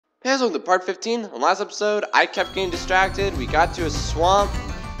Hey, welcome to part 15. On last episode, I kept getting distracted. We got to a swamp,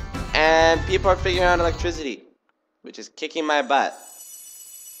 and people are figuring out electricity, which is kicking my butt.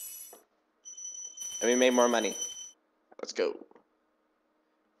 And we made more money. Let's go.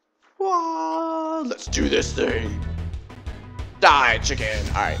 Whoa, let's do this thing. Die, chicken.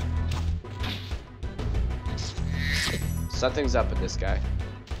 Alright. Something's up with this guy.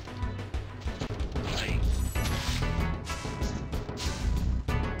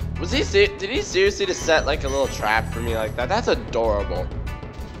 Did he seriously just set like a little trap for me like that? That's adorable.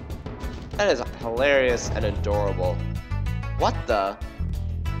 That is hilarious and adorable. What the?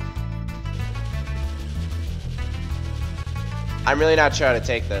 I'm really not sure how to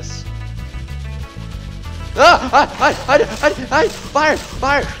take this. Ah! Fire! Fire! Fire! Fire!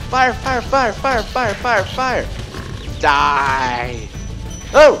 Fire! Fire! Fire! Fire! Fire! Die!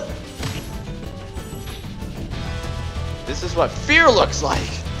 Oh! This is what fear looks like.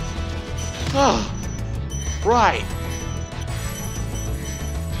 Oh, right.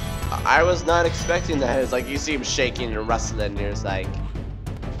 I was not expecting that. It's like you see him shaking and rustling, and you're just like,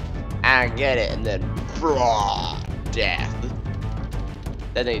 I get it, and then death.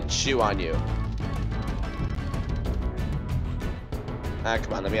 Then they chew on you. Ah,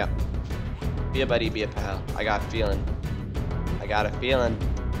 come on, let me up. Be a buddy, be a pal. I got a feeling. I got a feeling.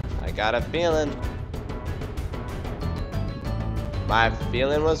 I got a feeling. My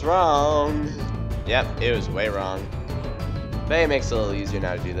feeling was wrong. Yep, it was way wrong. But it makes it a little easier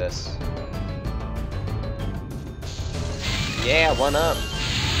now to do this. Yeah, one up.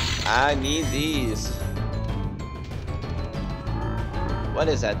 I need these. What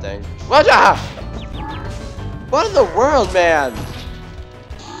is that thing? What? What in the world, man?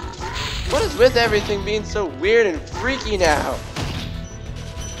 What is with everything being so weird and freaky now?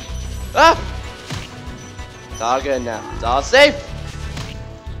 Ah! It's all good now. It's all safe.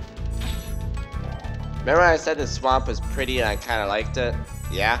 Remember I said the swamp was pretty and I kind of liked it?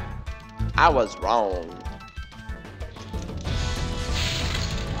 Yeah, I was wrong.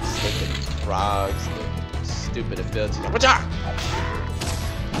 Stupid frogs, the stupid ability to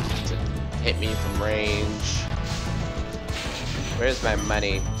hit me from range. Where's my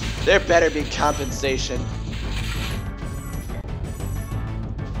money? There better be compensation.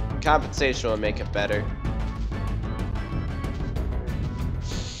 Compensation will make it better.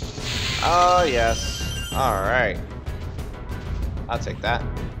 Oh yes. Alright. I'll take that.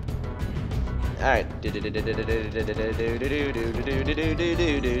 Alright.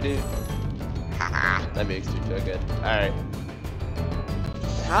 Haha. That makes me feel good. Alright.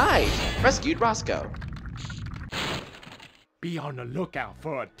 Hi! Rescued Roscoe. Be on the lookout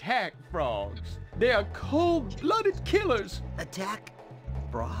for attack frogs. They are cold-blooded killers. Attack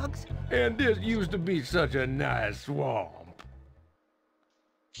frogs? And this used to be such a nice swamp.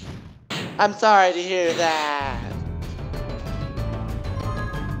 I'm sorry to hear that.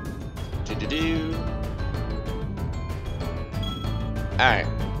 Alright.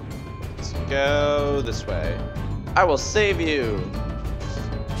 Let's go this way. I will save you.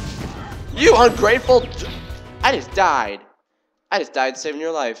 You ungrateful. I just died. I just died saving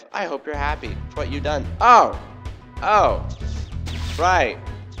your life. I hope you're happy with what you've done. Oh. Oh. Right.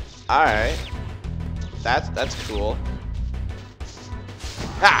 Alright. That's cool.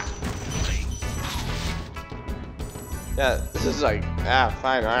 Ha! Yeah, this is like,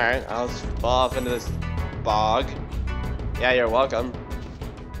 fine, alright. I'll just fall off into this bog. Yeah, you're welcome.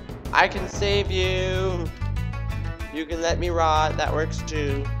 I can save you. You can let me rot. That works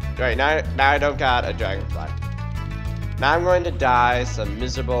too. Right, now I don't got a dragonfly. Now I'm going to die some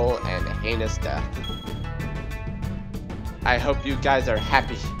miserable and heinous death. I hope you guys are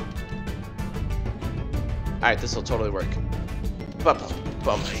happy. Alright, this will totally work. Bump,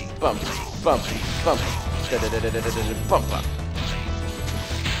 bump, bump, bump, bump. Bump up.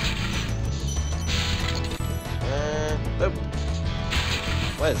 Oop.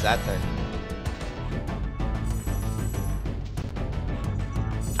 What is that thing?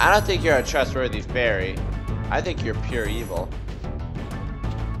 I don't think you're a trustworthy fairy. I think you're pure evil.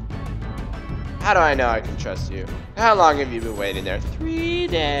 How do I know I can trust you? How long have you been waiting there? 3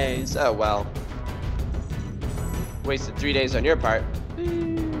 days. Oh well. Wasted 3 days on your part.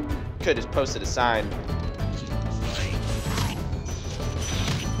 Could have posted a sign.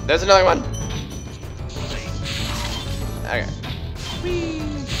 There's another one. Okay. Whee.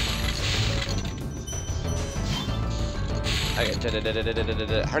 Okay.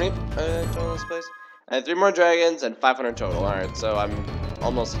 How many total this place? I have 3 more dragons and 500 total. Alright, so I'm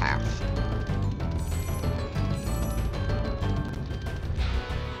almost half.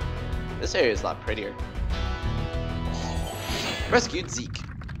 This area is a lot prettier. Rescued Zeke.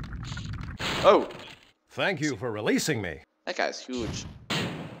 Oh! Thank you for releasing me. That guy's huge.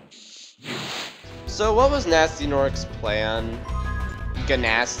 So what was Nasty Gnorc's plan?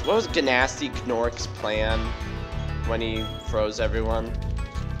 What was Ganasty Gnorc's plan when he froze everyone?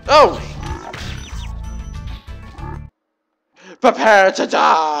 Oh! Prepare to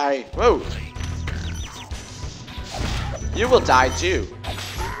die! Whoa! You will die too.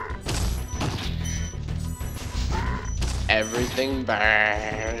 Everything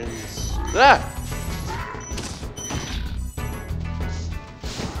burns. Ah!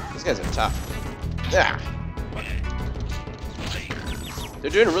 These guys are tough. Yeah. They're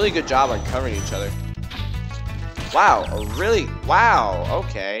doing a really good job on covering each other. Wow, wow,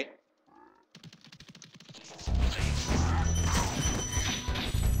 okay.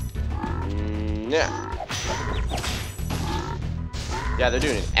 Yeah. Yeah, they're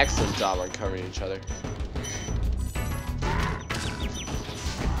doing an excellent job on covering each other.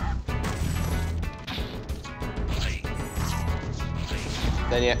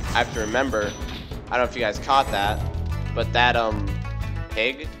 Then you have to remember, I don't know if you guys caught that, but that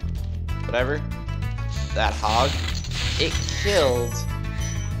pig, whatever, that hog, it killed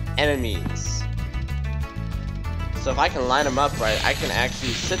enemies. So if I can line them up right, I can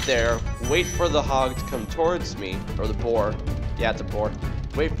actually sit there, wait for the hog to come towards me, or the boar. Yeah, it's a boar.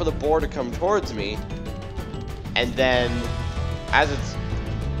 Wait for the boar to come towards me, and then as it's,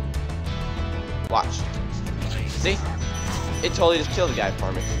 watch. See? It totally just killed the guy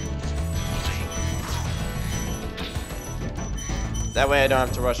for me. That way I don't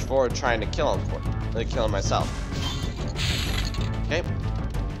have to rush forward trying to kill him myself. Okay.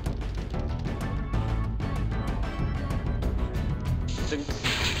 Dunk,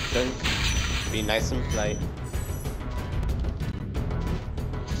 dunk. Be nice and polite.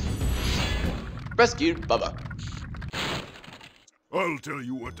 Rescued Bubba. I'll tell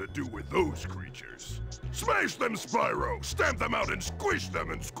you what to do with those creatures. Smash them, Spyro! Stamp them out and squish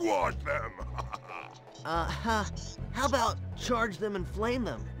them and squash them! How about charge them and flame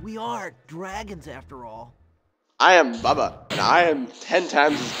them? We are dragons after all. I am Bubba, and I am 10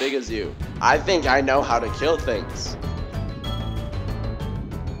 times as big as you. I think I know how to kill things.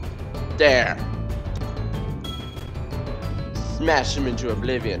 There. Smash him into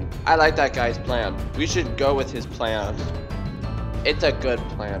oblivion. I like that guy's plan. We should go with his plan. It's a good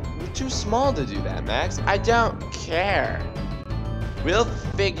plan. We're too small to do that, Max. I don't care. We'll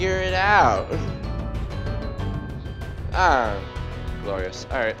figure it out. Ah, glorious.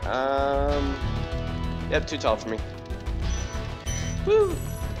 Alright, yep, too tall for me. Woo!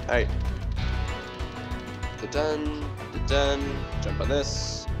 Alright. Done. Jump on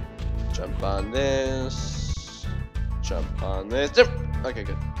this. Jump on this. Jump on this. Jump! Okay,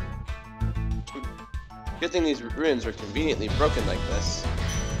 good. Good thing these ruins are conveniently broken like this.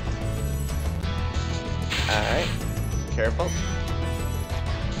 Alright. Careful.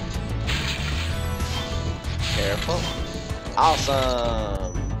 Careful.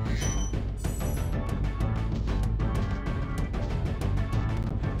 Awesome!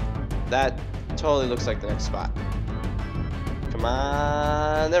 That totally looks like the next spot. Come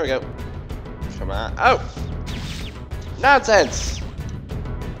on. There we go. Come on. Oh! Nonsense!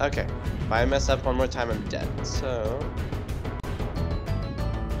 Okay. If I mess up one more time, I'm dead. So...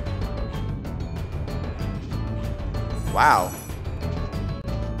 wow.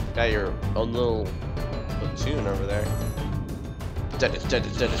 Got your own little platoon over there. Did it.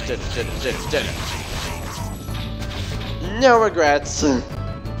 No regrets.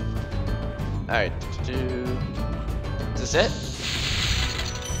 Alright. Is this it?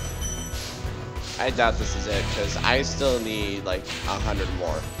 I doubt this is it, because I still need like 100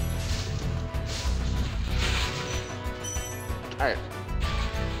 more. Alright.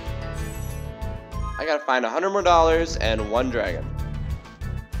 I gotta find $100 more and 1 dragon.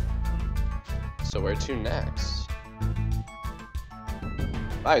 So where to next?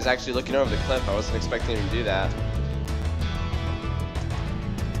 Wow, he's actually looking over the cliff. I wasn't expecting him to do that.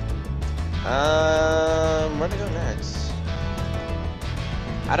 Where to go next?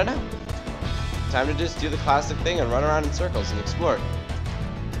 I don't know. Time to just do the classic thing and run around in circles and explore.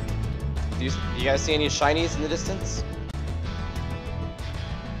 Do you guys see any shinies in the distance?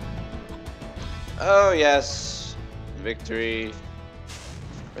 Oh yes, victory.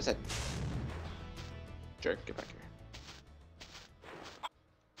 Where's that jerk? Get back here.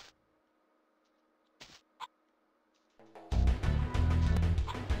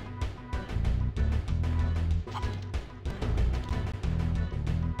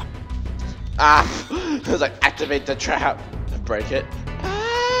 Ah! It was like, activate the trap. Break it.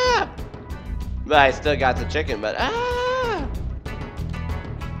 Ah! But I still got the chicken, but ah!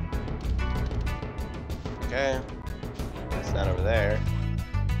 Okay. It's not over there.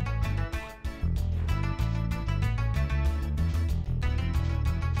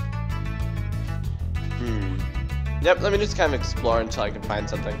 Yep, let me just kind of explore until I can find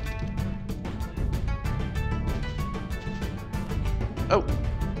something. Oh!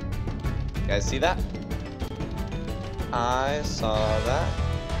 You guys see that? I saw that.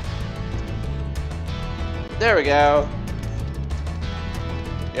 There we go.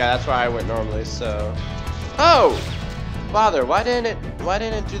 Yeah, that's where I went normally, so. Oh! Bother, why didn't it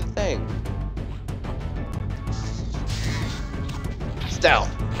do the thing? Stealth.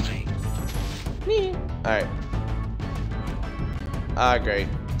 Alright. Ah, great.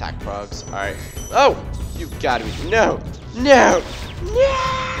 Attack frogs. Alright. Oh! You gotta be. No! No! No!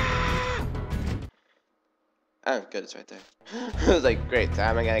 Oh, good, it's right there. I was like, great, how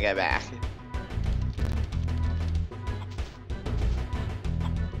am I gonna get back?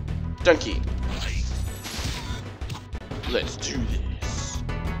 Donkey. Let's do this.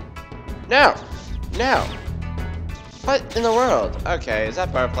 No! No! What in the world? Okay, is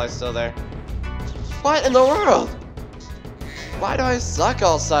that butterfly still there? What in the world? Why do I suck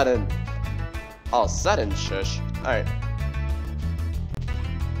all sudden? All sudden, shush. Alright.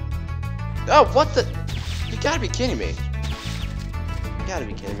 Oh, what the? You gotta be kidding me. You gotta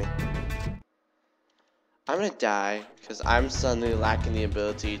be kidding me. I'm gonna die because I'm suddenly lacking the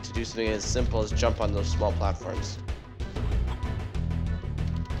ability to do something as simple as jump on those small platforms.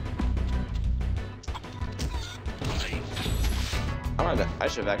 I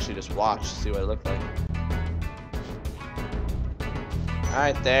should have actually just watched to see what it looked like.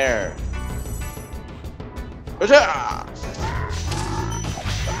 Alright, there.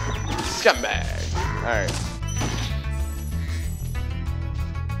 Scumbag! Alright.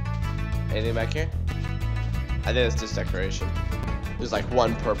 Anything back here? I think it's just decoration. There's like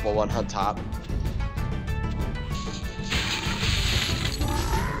one purple one on top.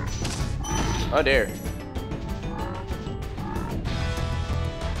 Oh dear.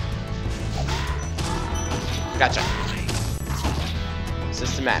 Gotcha.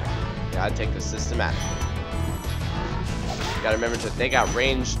 Systematic. Gotta take the systematic. Gotta remember to take out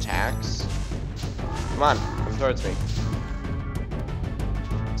range attacks. Come on, come towards me.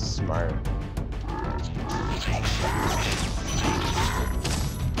 Smart.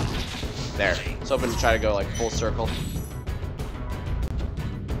 There. I was hoping to try to go like full circle.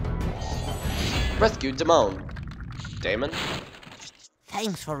 Rescue Damon. Damon?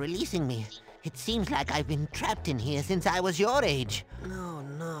 Thanks for releasing me. It seems like I've been trapped in here since I was your age. No,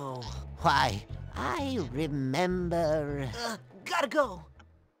 no. Why, I remember... Gotta go.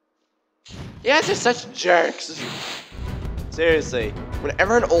 You guys are such jerks. Seriously.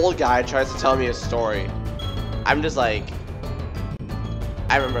 Whenever an old guy tries to tell me a story, I'm just like...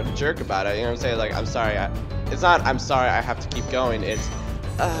 I'm a jerk about it, you know what I'm saying? Like, I'm sorry. It's not, I'm sorry, I have to keep going. It's,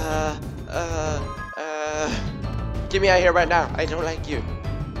 get me out of here right now. I don't like you.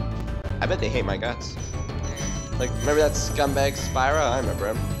 I bet they hate my guts. Like, remember that scumbag Spyro? I remember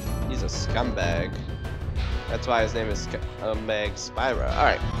him. He's a scumbag. That's why his name is Scumbag Spyro.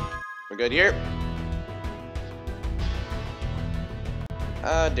 Alright. We're good here.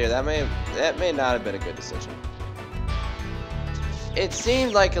 Oh dear, that may not have been a good decision. It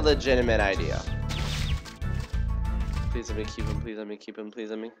seemed like a legitimate idea. Please let me keep him, please let me keep him, please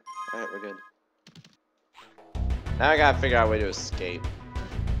let me. Alright, we're good. Now I gotta figure out a way to escape.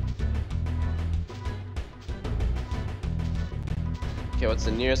 Okay, what's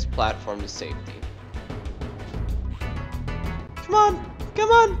the nearest platform to safety? Come on! Come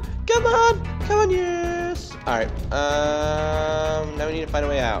on! Come on! Come on, yes! Alright, now we need to find a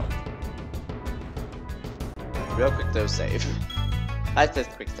way out. Real quick though, save. That's just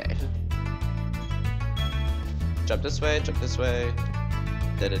quick save. Jump this way, jump this way.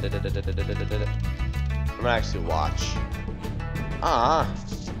 I'm gonna actually watch. Ah!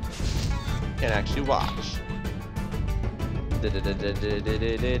 Can't actually watch.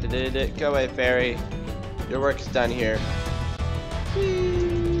 Go away, fairy. Your work is done here.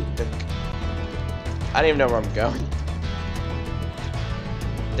 I don't even know where I'm going.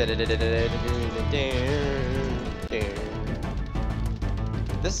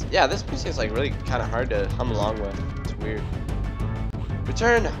 This music is like really kind of hard to hum along with. It's weird.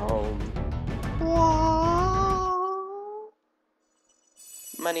 Return home. Whoa.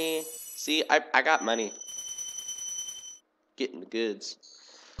 Money. See, I got money. Getting the goods.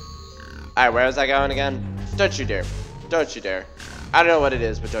 Alright, where was I going again? Don't you dare. Don't you dare. I don't know what it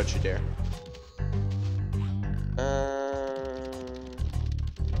is, but don't you dare.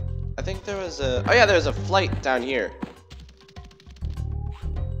 I think there was a... Oh yeah, there was a flight down here.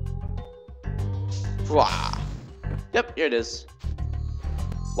 Wah. Yep, here it is.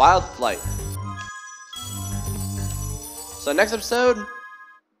 Wild Flight. So next episode,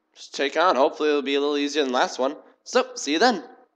 just take on. Hopefully it'll be a little easier than the last one. So, see you then.